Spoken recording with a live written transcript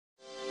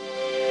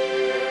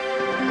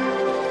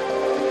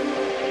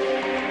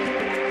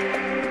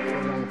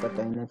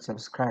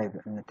subscribe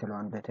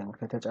የምትለዋን በተን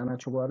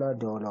ከተጫናችሁ በኋላ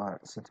ደወሏ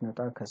ስትመጣ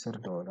ከስር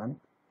ደወሏን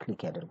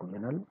ክሊክ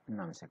ያደርጉልናል።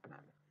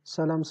 እናመሰግናለን።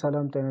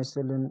 ሰላም ጤና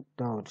ይስጥልን።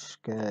 ዳውድ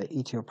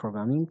ከኢትዮ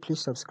ፕሮግራሚንግ ፕሊዝ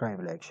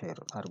ሰብስክራይብ ላይክ ሼር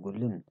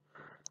አድርጉልን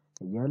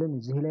እያለን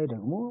እዚህ ላይ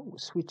ደግሞ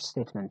ስዊች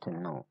ስቴትመንትን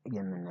ነው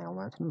የምናየው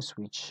ማለት ነው።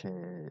 ስዊች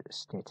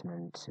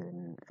ስቴትመንትን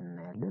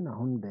እናያለን።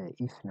 አሁን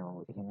በኢፍ ነው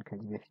ይሄን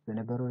ከዚህ በፊት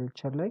በነበረው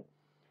ሌክቸር ላይ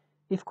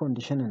ኢፍ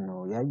ኮንዲሽንን ነው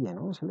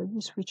ያየነው።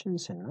 ስለዚህ ስዊችን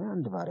ስናይ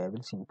አንድ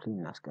ቫሪያብል ሲምፕሊ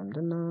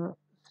እናስቀምጥና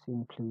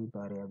ሲምፕሊ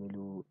ቫሪያብሉ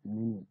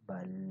ምን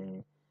ይባል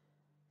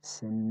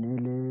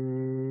ስንል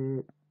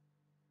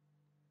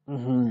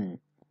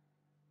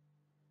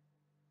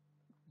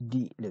ዲ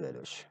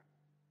ልበሎሽ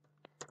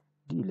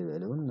ዲ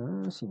ልበለውና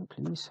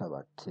ሲምፕሊ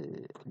 7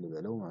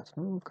 ልበለው ማለት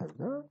ነው። ከዛ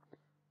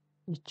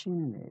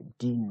እቺን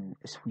ዲን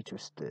ስዊች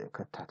ውስጥ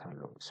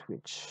ከታታለሁ።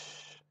 ስዊች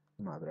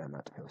ማብሪያ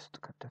ማጥፊያ ውስጥ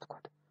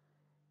ከተትኳት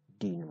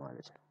ዲን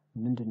ማለት ነው።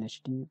 ምንድነች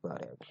ዲ?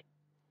 ቫሪያብል።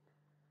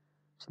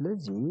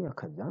 ስለዚህ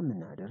ከዛ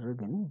ምን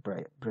አደረግን?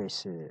 ብሬስ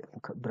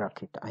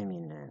ብራኬት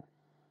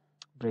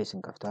ብሬስ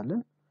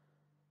እንከፍታለን።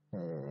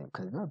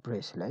 ከዛ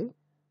ብሬስ ላይ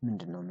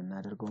ምንድነው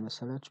የምናደርገው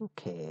መሰላችሁ?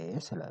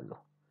 ኬስ እላለሁ።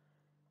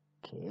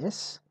 ኬስ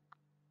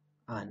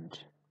አንድ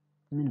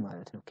ምን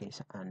ማለት ነው? ኬስ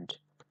አንድ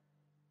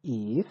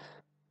ኢፍ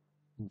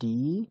ዲ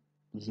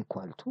is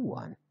equal to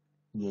 1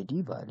 የዲ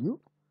ቫልዩ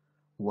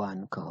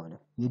 1 ከሆነ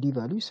የዲ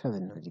ቫልዩ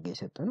 7 ነው እዚህ ጋር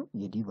የሰጠነው።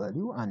 የዲ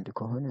ቫልዩ 1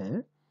 ከሆነ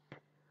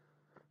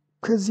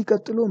ከዚህ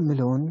ቀጥሎ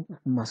ምለውን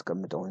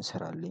ማስቀምጠው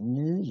እንሰራልኝ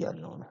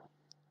ያለው ነው።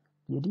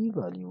 የዲ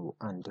ቫልዩ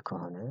 1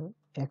 ከሆነ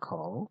ኤኮ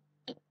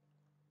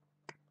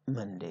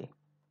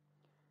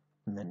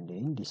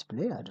መንዴን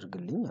ዲስፕሌይ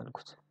አድርግልኝ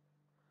አልኩት።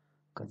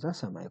 ከዛ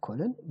ሰማይ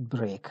ኮለን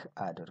ብሬክ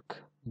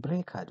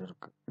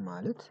አድርግ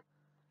ማለት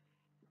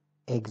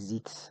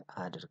ኤግዚት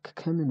አድርግ።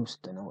 ከምን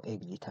ውስጥ ነው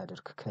ኤግዚት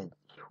አድርግ? ከዚህ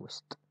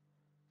ውስጥ።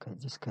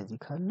 ከዚህ እስከዚህ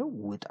ካለው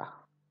ውጣ።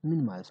 ምን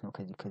ማለት ነው?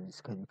 ከዚህ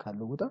እስከዚህ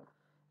ካለው ውጣ።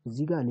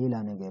 እዚህ ጋር ሌላ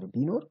ነገር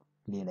ቢኖር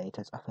ሌላ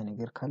የተጻፈ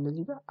ነገር ካለ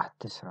እዚህ ጋር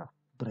አትስራ፣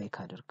 ብሬክ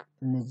አድርግ።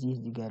 እነዚህ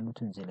እዚህ ጋር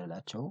ያሉትን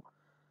ዘለላቸው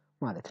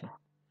ማለት ነው።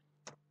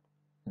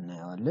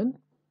 እናየዋለን።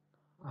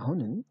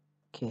 አሁንም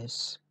ኬስ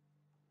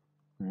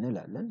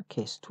እንላለን።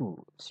 ኬስ 2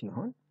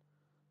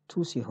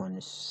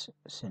 ሲሆንስ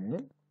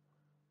ስንል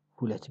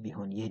 2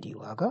 ቢሆን የዲ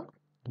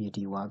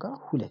ዋጋ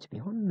 2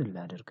 ቢሆን ምን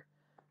ላድርግ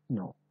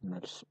ነው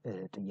መልስ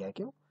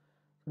ጥያቄው።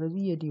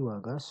 ስለዚህ የዲ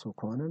ዋጋ እሱ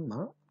ከሆነማ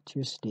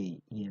ቲውስዴይ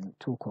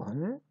 2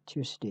 ከሆነ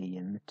ቲውስዴይ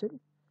የምትል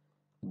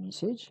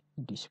ሜሴጅ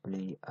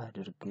ዲስፕሌይ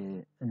አድርግ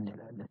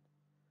እንላለን።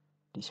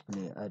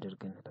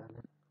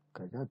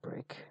 ከዛ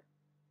ብሬክ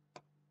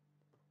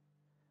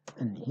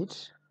እንሂድ።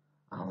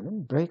 አሁንም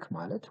ብሬክ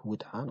ማለት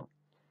ውጣ ነው።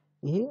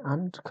 ይሄ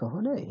አንድ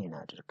ከሆነ ይሄን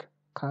አድርግ፣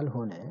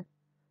 ካልሆነ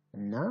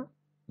እና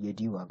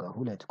የዲ ዋጋ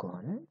 2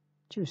 ከሆነ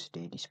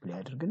ቲውስዴይ ዲስፕሌይ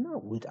አድርግና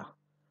ውጣ፣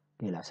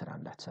 ሌላ ስራ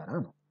እንዳትሰራ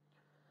ነው።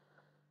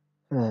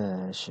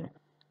 እሺ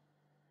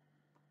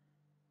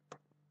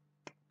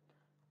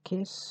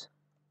ኬስ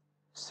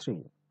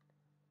 3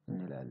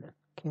 እንላለን።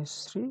 ኬስ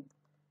 3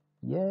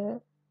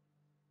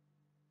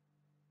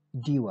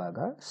 የዲ ዋጋ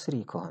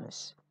 3 ከሆነስ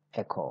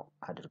ኤኮ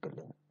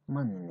አድርግልኝ።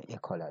 ማንን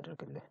ኤኮ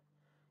ላድርግልህ?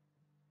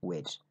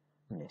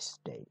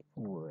 ዌድነስዴይ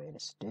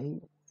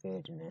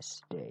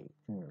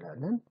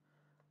እንላለን።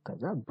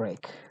 ከዛ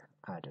ብሬክ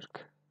አድርግ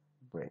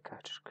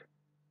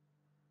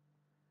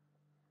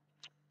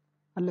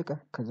አለቀ።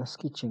 ከዛ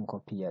ስኪችን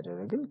ኮፒ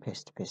ያደረግን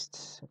ፔስት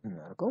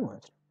እናርገው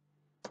ማለት ነው።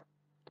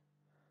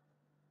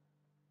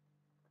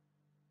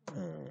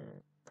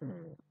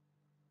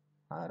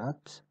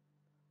 4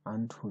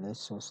 1 2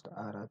 3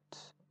 4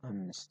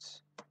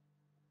 5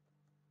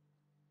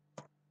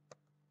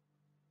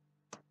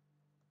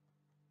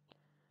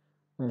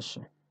 እሺ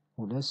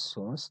 2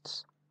 3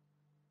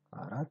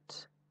 4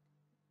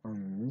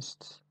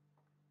 5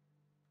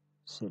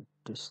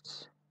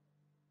 6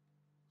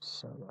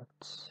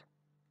 7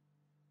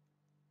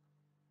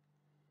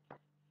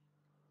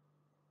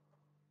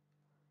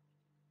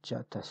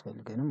 ቻት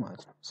አስፈልገንም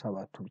ማለት ነው።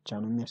 7ቱ ብቻ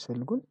ነው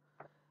የሚያስፈልጉን።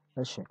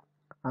 እሺ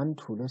 1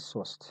 2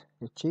 3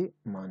 እቺ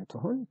ማን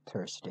ትሆን?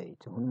 ተርስዴይ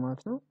ትሆን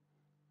ማለት ነው።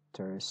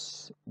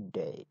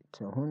 ተርስዴይ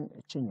ትሆን።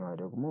 እቺኛዋ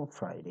ደግሞ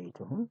ፍራይዴይ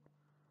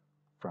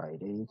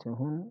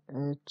ትሆን።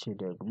 እቺ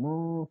ደግሞ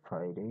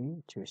ፍራይዴይ፣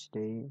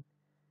 ቲውስዴይ፣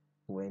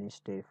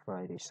 ዌድነስዴይ፣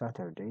 ፍራይዴይ፣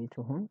 ሳተርዴይ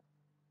ትሆን።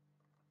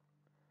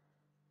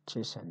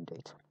 እቺ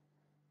ሰንዴይ ትሆን።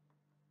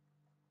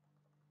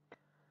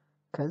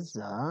 ከዛ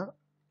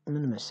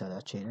ምን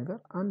መሰላችሁ ይሄ ነገር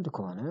አንድ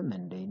ከሆነ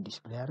መንዴይን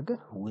ዲስፕሌይ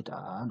አድርገህ ውጣ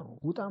ነው።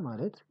 ውጣ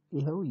ማለት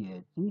ይሄው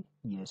የዚህ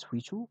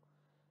የስዊቹ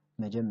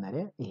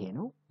መጀመሪያ ይሄ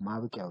ነው፣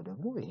 ማብቂያው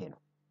ደግሞ ይሄ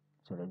ነው።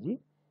 ስለዚህ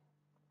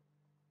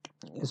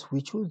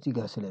ስዊቹ እዚህ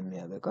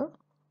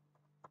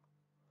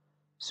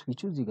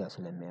ጋር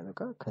ስለሚያበቃ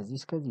ከዚህ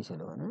እስከዚህ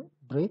ስለሆነ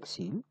ብሬክ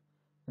ሲል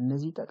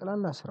እነዚህ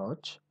ጠቅላላ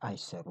ስራዎች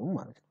አይሰሩም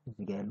ማለት ነው።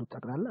 እዚህ ጋር ያሉት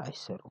ጠቅላላ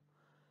አይሰሩም።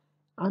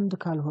 አንድ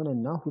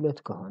ካልሆነና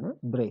 2 ከሆነ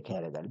ብሬክ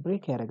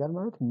ያደርጋል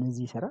ማለት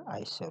እነዚህ ስራ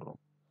አይሰሩም።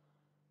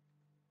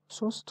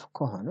 3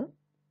 ከሆነ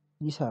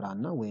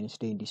ይሰራና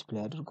ዌድነስዴይ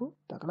ዲስፕሌይ አድርጎ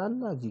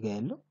ጠቅላላ እዚህ ጋር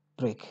ያለው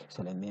ብሬክ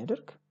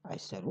ስለሚያደርግ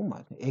አይሰሩም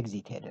ማለት ነው።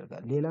 ኤግዚት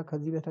ያደርጋል። ሌላ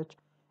ከዚህ በታች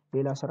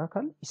ሌላ ስራ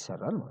ካለ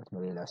ይሰራል ማለት ነው።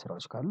 ሌላ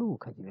ስራዎች ካሉ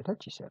ከዚህ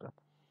በታች ይሰራል።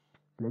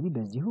 ስለዚህ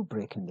በዚሁ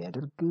ብሬክ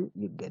እንዲያደርግ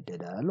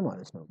ይገደዳል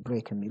ማለት ነው።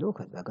 ብሬክ የሚለው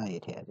ከዛ ጋር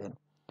የተያያዘ ነው።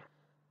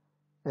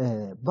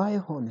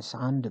 ባይሆንስ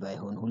አንድ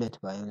ባይሆን ሁለት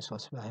ባይሆን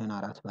ሶስት ባይሆን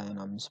አራት ባይሆን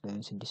አምስት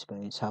ባይሆን ስድስት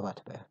ባይሆን ሰባት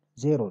ባይሆን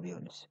ዜሮ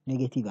ቢሆንስ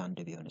ኔጌቲቭ አንድ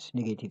ቢሆንስ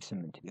ኔጌቲቭ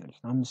 8 ቢሆንስ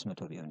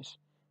 500 ቢሆንስ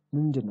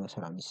ምንድነው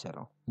ስራ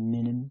የሚሰራው?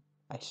 ምንም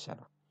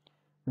አይሰራም።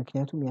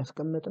 ምክንያቱም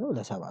ያስቀመጥነው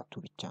ለሰባቱ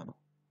ብቻ ነው።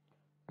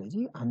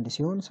 ስለዚህ አንድ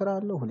ሲሆን ስራ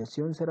አለው፣ ሁለት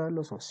ሲሆን ስራ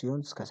አለው፣ ሶስት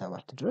ሲሆን እስከ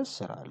ሰባት ድረስ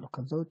ስራ አለው።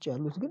 ከዛ ውጭ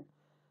ያሉት ግን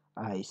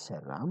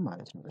አይሰራም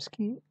ማለት ነው። እስኪ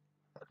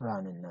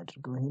ራን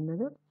እናድርገው ይሄን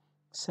ነገር።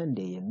 ሰንዴ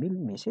የሚል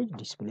ሜሴጅ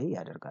ዲስፕሌይ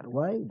ያደርጋል።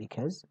 ዋይ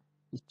ቢካዝ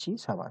እቺ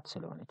ሰባት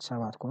ስለሆነች፣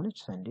 ሰባት ከሆነች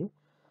ሰንዴ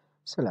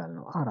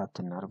ስላልነው አራት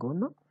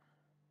እናድርገውና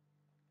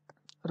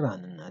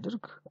ራን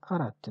እናድርግ።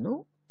 አራት ነው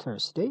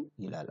ተርስዴይ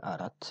ይላል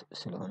አራት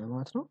ስለሆነ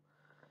ማለት ነው።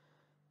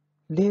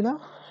 ሌላ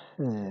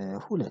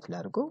ሁለት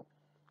ላድርገው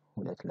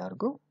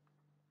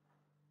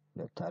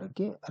ሁለት አድርጌ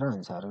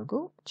ራን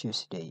ሳደርገው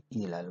ቲውስዴይ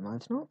ይላል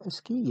ማለት ነው።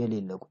 እስኪ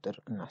የሌለ ቁጥር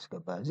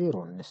እናስገባ። ዜሮ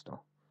እንስጠው።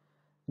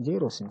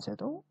 ዜሮ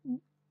ስንሰጠው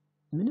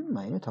ምንም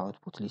አይነት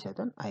አውትፑት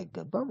ሊሰጠን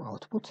አይገባም።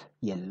 አውትፑት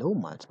የለውም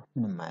ማለት ነው።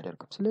 ምንም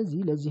አያደርግም።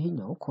 ስለዚህ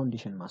ለዚህኛው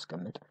ኮንዲሽን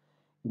ማስቀመጥ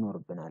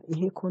ይኖርብናል።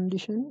 ይሄ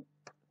ኮንዲሽን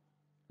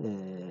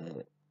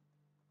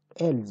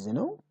ኤልዝ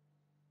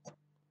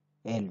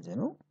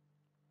ነው።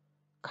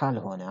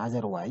 ካልሆነ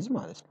አዘርዋይዝ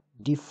ማለት ነው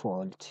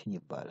ዲፎልት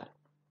ይባላል።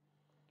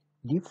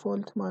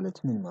 ዲፎልት ማለት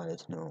ምን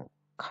ማለት ነው?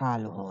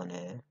 ካልሆነ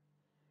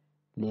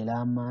ሌላ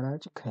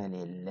አማራጭ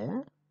ከሌለ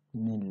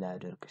ምን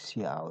ላድርግ?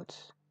 ሲአውት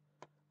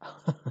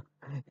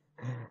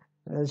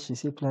እሺ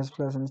ሲ ፕላስ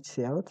ፕላስ ነች።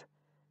 ሲአውት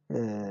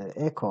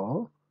ኤኮ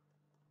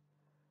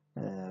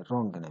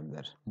ሮንግ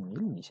ነምበር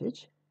የሚል ሜሴጅ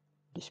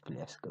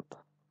ዲስፕሌይ ያስገባ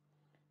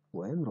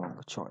ወይም ሮንግ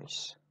ቾይስ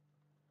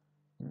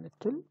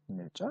የምትል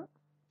ምርጫ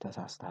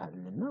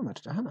ተሳስተሃልና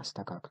ምርጫህን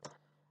አስተካክል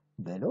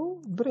በለው።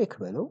 ብሬክ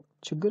በለው፣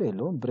 ችግር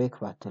የለውም። ብሬክ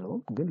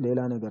ባትለውም ግን ሌላ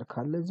ነገር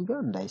ካለ እዚህ ጋር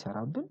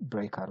እንዳይሰራብን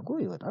ብሬክ አድርጎ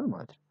ይወጣል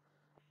ማለት ነው።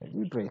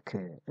 ስለዚህ ብሬክ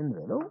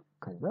እንበለው።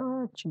 ከዛ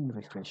ቺን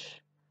ሪፍሬሽ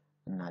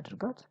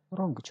እናድርጋት።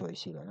 ሮንግ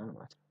ቾይስ ይለናል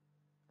ማለት ነው።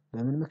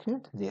 በምን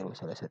ምክንያት? ዜሮ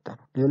ስለሰጠ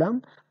ነው። ሌላም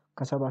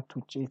ከሰባት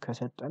ውጪ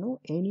ከሰጠነው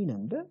ኤኒ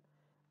ነምበር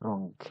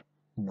ሮንግ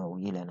ነው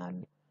ይለናል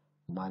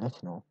ማለት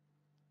ነው።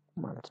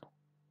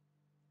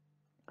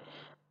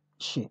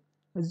 እሺ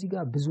እዚህ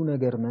ጋር ብዙ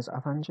ነገር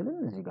መጻፍ አንችልም።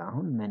 እዚህ ጋር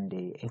አሁን መንዴ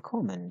ኤኮ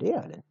መንዴ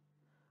አለን።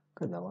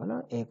 ከዛ በኋላ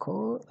ኤኮ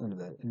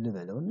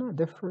ልበለውና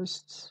the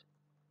first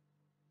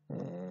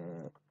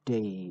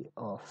day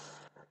of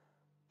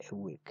a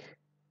week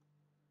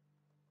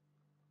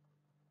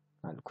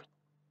አልኩኝ።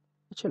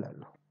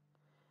 እችላለሁ።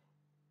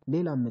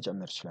 ሌላም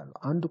መጨመር እችላለሁ።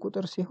 አንድ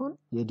ቁጥር ሲሆን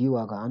የዲ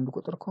ዋጋ አንድ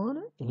ቁጥር ከሆነ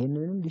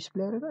ይሄንንም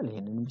ዲስፕሌይ ያደርጋል፣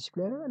 ይሄንንም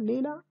ዲስፕሌይ ያደርጋል።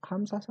 ሌላ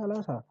 50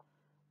 30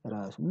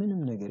 ራሱ ምንም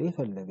ነገር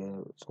የፈለገ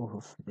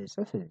ጽሁፍ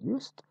ብጽፍ እዚህ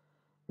ውስጥ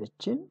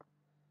እችን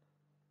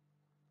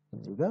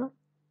እዚህ ጋር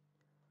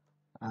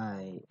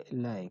I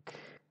like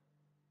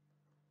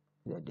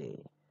the day።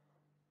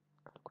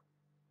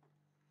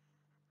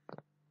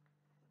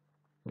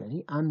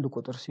 ስለዚህ አንድ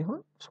ቁጥር ሲሆን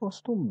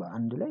ሶስቱም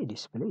በአንድ ላይ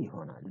ዲስፕሌይ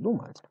ይሆናሉ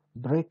ማለት ነው።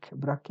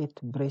 ብራኬት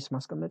ብሬስ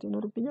ማስቀመጥ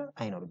ይኖርብኛል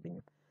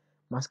አይኖርብኝም?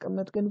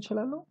 ማስቀመጥ ግን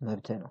እችላለሁ።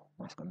 መብትህ ነው፣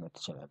 ማስቀመጥ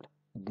ትችላለህ።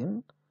 ግን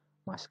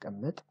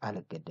ማስቀመጥ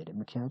አልገደድም።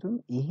 ምክንያቱም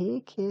ይሄ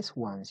ኬስ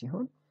 1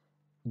 ሲሆን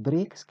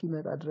ብሬክ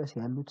እስኪመጣ ድረስ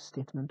ያሉት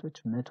ስቴትመንቶች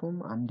 100ም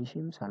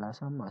 1000ም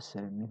 30ም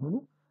 10 የሚሆኑ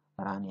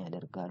ራን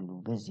ያደርጋሉ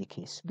በዚህ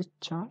ኬስ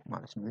ብቻ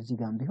ማለት ነው። እዚህ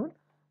ጋርም ቢሆን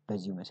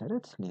በዚሁ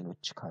መሰረት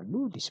ሌሎች ካሉ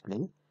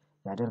ዲስፕሌይ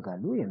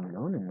ያደርጋሉ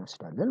የሚለውን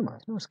እንወስዳለን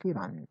ማለት ነው። እስኪ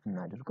ራን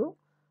እናድርገው።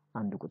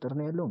 አንድ ቁጥር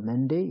ነው ያለው።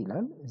 መንዴይ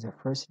ይላል። the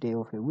first day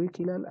of a week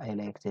ይላል። I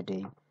like the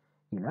day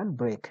ይላል።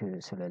 ብሬክ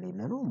ስለሌለ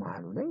ነው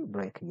መሀሉ ላይ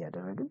ብሬክ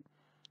እያደረግን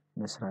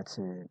መስራት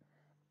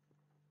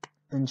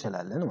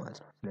እንችላለን ማለት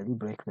ነው። ስለዚህ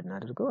ብሬክ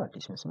ብናደርገው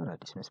አዲስ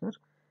መስመር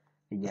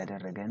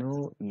እያደረገ ነው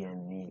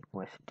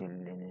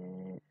የሚወስድልን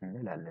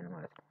እንላለን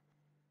ማለት ነው።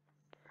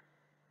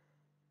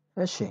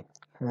 እሺ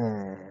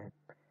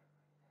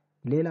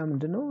ሌላ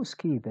ምንድነው?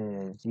 እስኪ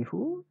በዚሁ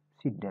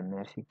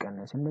ሲደመር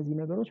ሲቀነስ እነዚህ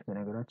ነገሮች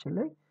በነገራችን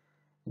ላይ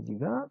እዚህ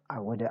ጋር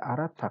ወደ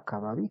 4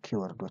 አካባቢ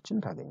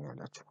ኪወርዶችን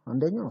ታገኛላችሁ።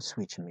 አንደኛው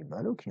ስዊች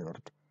የሚባለው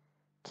ኪወርድ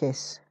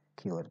ኬስ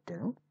ኪወርድ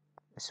ነው።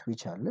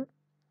 ስዊች አለ፣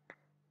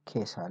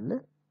 ኬስ አለ፣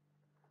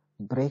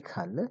 ብሬክ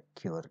አለ፣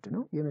 ኪወርድ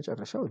ነው።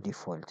 የመጨረሻው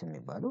ዲፎልት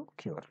የሚባለው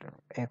ኪወርድ ነው።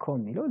 ኤኮ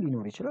የሚለው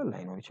ሊኖር ይችላል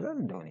ላይኖር ይችላል፣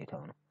 እንደ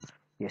ሁኔታው ነው።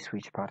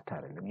 የስዊች ፓርት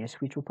አይደለም።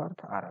 የስዊቹ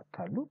ፓርት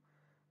 4 አሉ።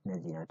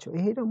 እነዚህ ናቸው።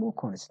 ይሄ ደግሞ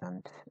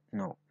ኮንስታንት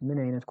ነው። ምን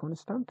አይነት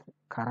ኮንስታንት?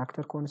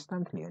 ካራክተር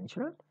ኮንስታንት ሊሆን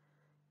ይችላል።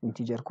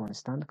 ኢንቲጀር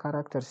ኮንስታንት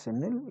ካራክተር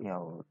ስንል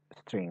ያው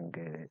ስትሪንግ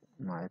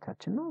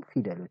ማለታችን ነው።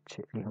 ፊደሎች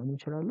ሊሆኑ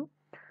ይችላሉ።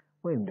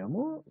 ወይም ደግሞ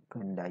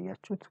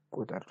እንዳያችሁት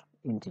ቁጥር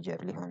ኢንቲጀር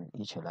ሊሆን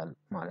ይችላል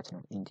ማለት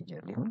ነው።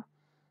 ኢንቲጀር ሊሆን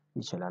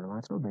ይችላል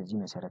ማለት ነው። በዚህ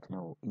መሰረት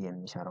ነው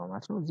የሚሰራው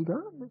ማለት ነው። እዚህ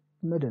ጋር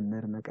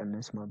መደመር፣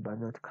 መቀነስ፣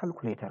 ማባዛት፣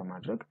 ካልኩሌተር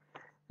ማድረግ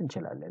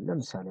እንችላለን።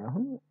 ለምሳሌ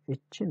አሁን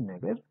እችን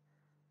ነገር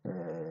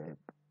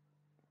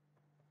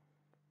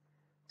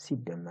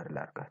ሲደመር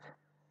ላርጋት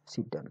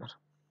ሲደመር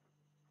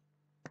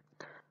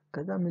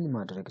ከዛ ምን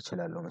ማድረግ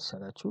እችላለሁ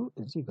መሰላችሁ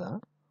እዚህ ጋር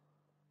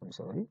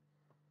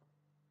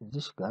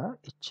እዚህ ጋር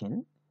እቺን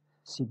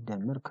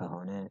ሲደመር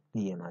ከሆነ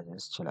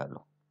ማዘዝ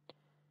እችላለሁ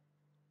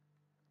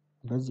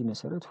በዚህ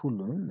መሰረት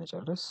ሁሉንም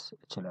መጨረስ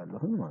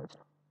እችላለሁ ማለት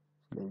ነው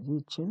ስለዚህ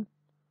እቺን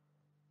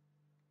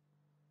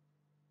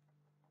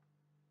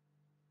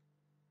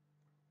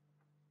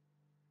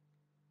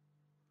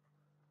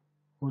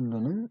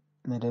ሁሉንም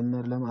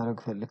መደመር ለማድረግ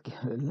ፈልጌ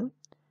አይደለም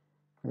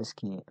እስኪ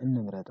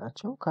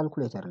እንምረጣቸው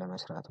ካልኩሌተር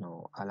ለመስራት ነው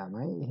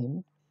አላማዬ ይሄን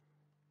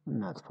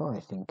እናጥፋው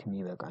አይ ቲንክ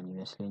የሚበቃኝ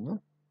ይመስለኛል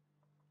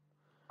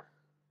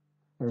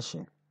እሺ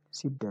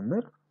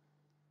ሲደመር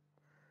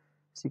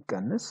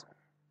ሲቀነስ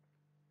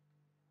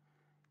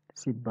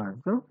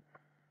ሲባዛ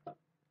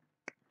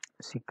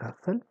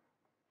ሲካፈል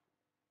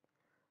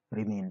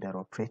ሪሜይንደር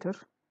ኦፕሬተር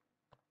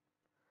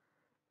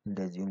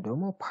እንደዚሁም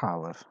ደግሞ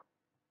ፓወር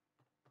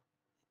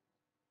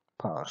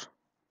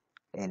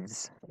ኤልዝ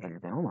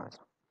ነው ማለት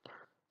ነው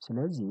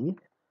ስለዚህ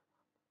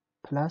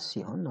ፕላስ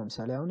ሲሆን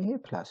ለምሳሌ አሁን ይሄ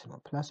ፕላስ ነው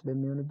ፕላስ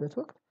በሚሆንበት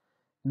ወቅት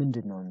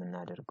ምንድነው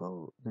የምናደርገው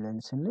ብለን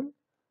ስንል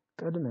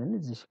ቀድመን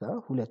እዚህ ጋር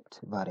ሁለት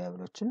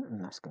ቫሪያብሎችን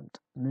እናስቀምጥ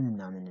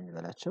ምንና ምን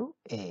እንበላቸው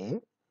ኤ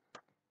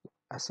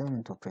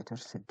አሳይንመንት ኦፕሬተር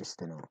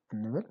 6 ነው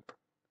እንበል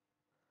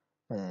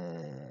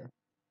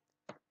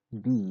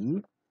ቢ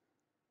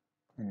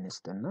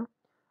እንስጥና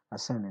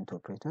አሳይንመንት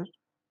ኦፕሬተር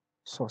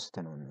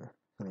 3 ነው እንበል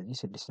ስለዚህ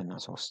 6 እና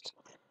 3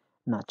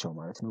 ናቸው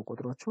ማለት ነው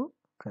ቁጥሮቹ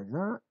ከዛ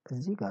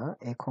እዚህ ጋር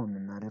ኤኮ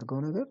የምናደርገው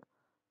ነገር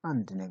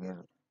አንድ ነገር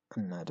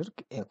እናድርግ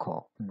ኤኮ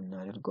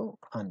የምናደርገው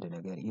አንድ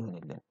ነገር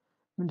ይሁንልን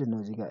ምንድነው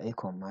እዚህ ጋር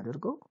ኤኮ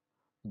የማደርገው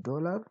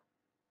ዶላር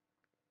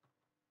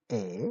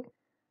ኤ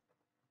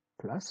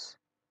ፕላስ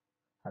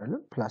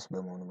አይደለም ፕላስ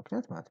በመሆኑ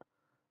ምክንያት ማለት ነው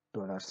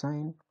ዶላር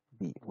ሳይን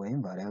ቢ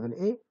ወይም ቫሪያብል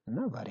ኤ እና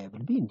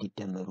ቫሪያብል ቢ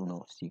እንዲደመሩ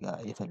ነው እዚህ ጋር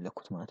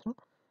የፈለኩት ማለት ነው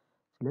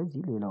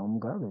ስለዚህ ሌላውም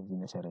ጋር በዚህ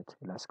መሰረት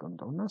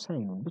ላስቀምጠውና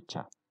ሳይኑን ብቻ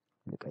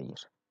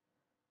ልቀይር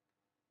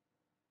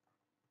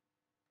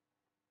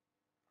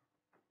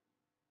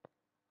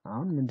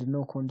አሁን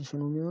ምንድነው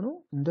ኮንዲሽኑ የሚሆነው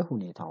እንደ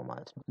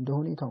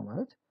ሁኔታው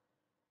ማለት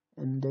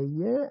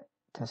እንደየ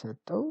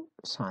ተሰጠው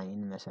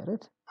ሳይን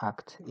መሰረት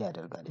አክት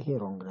ያደርጋል ይሄ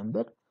ሮንግ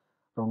ነምበር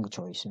ሮንግ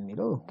ቾይስ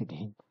የሚለው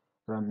እንግዲህ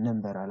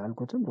ነምበር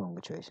አላልኩትም ሮንግ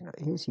ቾይስ ነው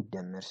ይሄ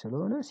ሲደመር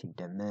ስለሆነ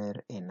ሲደመር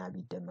ኤና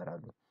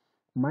ቢደመራሉ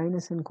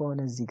ማይነስን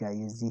ከሆነ እዚህ ጋር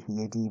የዚህ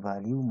የዲ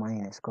ቫልዩ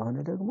ማይነስ ከሆነ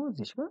ደግሞ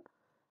እዚህ ጋር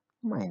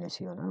ማይነስ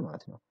ይሆናል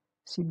ማለት ነው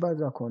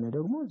ሲባዛ ከሆነ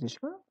ደግሞ እዚህ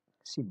ጋር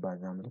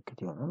ሲባዛ ምልክት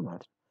ይሆናል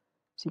ማለት ነው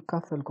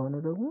ሲካፈል ከሆነ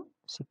ደግሞ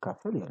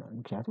ሲካፈል ይሆናል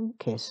ምክንያቱም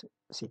ኬስ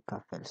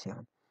ሲካፈል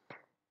ሲሆን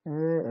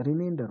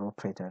ሪሜይንደር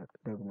ኦፕሬተር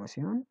ደግሞ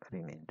ሲሆን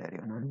ሪሜይንደር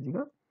ይሆናል እዚህ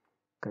ጋር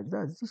ከዛ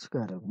እዚህ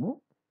ጋር ደግሞ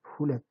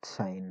ሁለት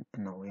ሳይን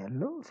ነው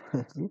ያለው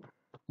ስለዚህ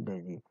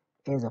እንደዚህ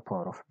a the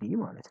power of b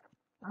ማለት ነው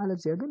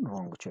አለዚያ ግን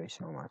ሮንግ ቾይስ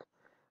ነው ማለት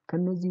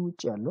ከነዚህ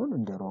ውጪ ያለውን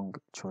እንደ ሮንግ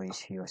ቾይስ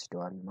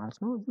ይወስደዋል ማለት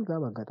ነው እዚህ ጋር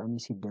በአጋጣሚ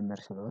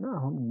ሲደመር ስለሆነ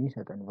አሁን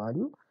የሚሰጠን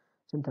ቫልዩ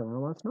ስንት ነው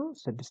ማለት ነው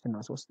 6 እና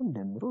 3ን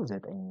ደምሮ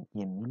 9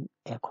 የሚል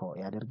ኤኮ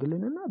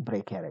ያደርግልንና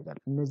ብሬክ ያደርጋል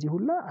እነዚህ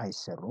ሁላ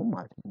አይሰሩም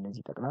ማለት ነው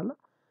እነዚህ ጠቅላላ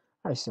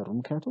አይሰሩም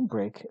ምክንያቱም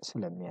ብሬክ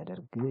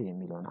ስለሚያደርግ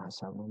የሚለውን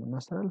ሐሳብ ነው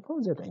የምናስተላልፈው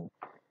 9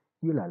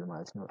 ይላል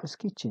ማለት ነው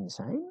እስኪችን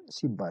ሳይን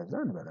ሲባዛ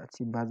እንበላት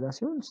ሲባዛ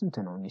ሲሆን ስንት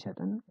ነው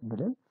የሚሰጠን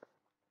ብለን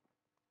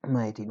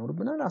ማየት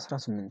ይኖርብናል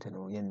 18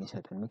 ነው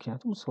የሚሰጠን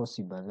ምክንያቱም 3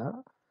 ሲባዛ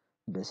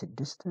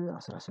በ6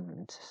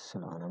 18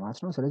 ስለሆነ ማለት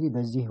ነው ስለዚህ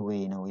በዚህ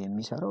ወይ ነው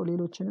የሚሰራው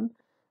ሌሎችንም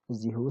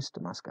እዚህ ውስጥ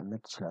ማስቀመጥ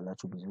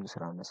ትችላላችሁ ብዙ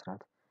ስራ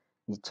መስራት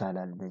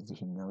ይቻላል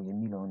በዚህኛው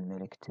የሚለውን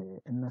መልእክት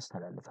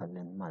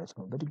እናስተላልፋለን ማለት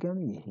ነው በድጋሚ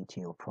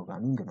የphp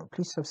ፕሮግራሚንግ ነው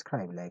ፕሊዝ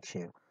ሰብስክራይብ ላይክ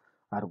ሼር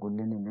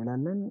አድርጉልን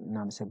እንላለን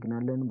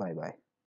እናመሰግናለን ባይ ባይ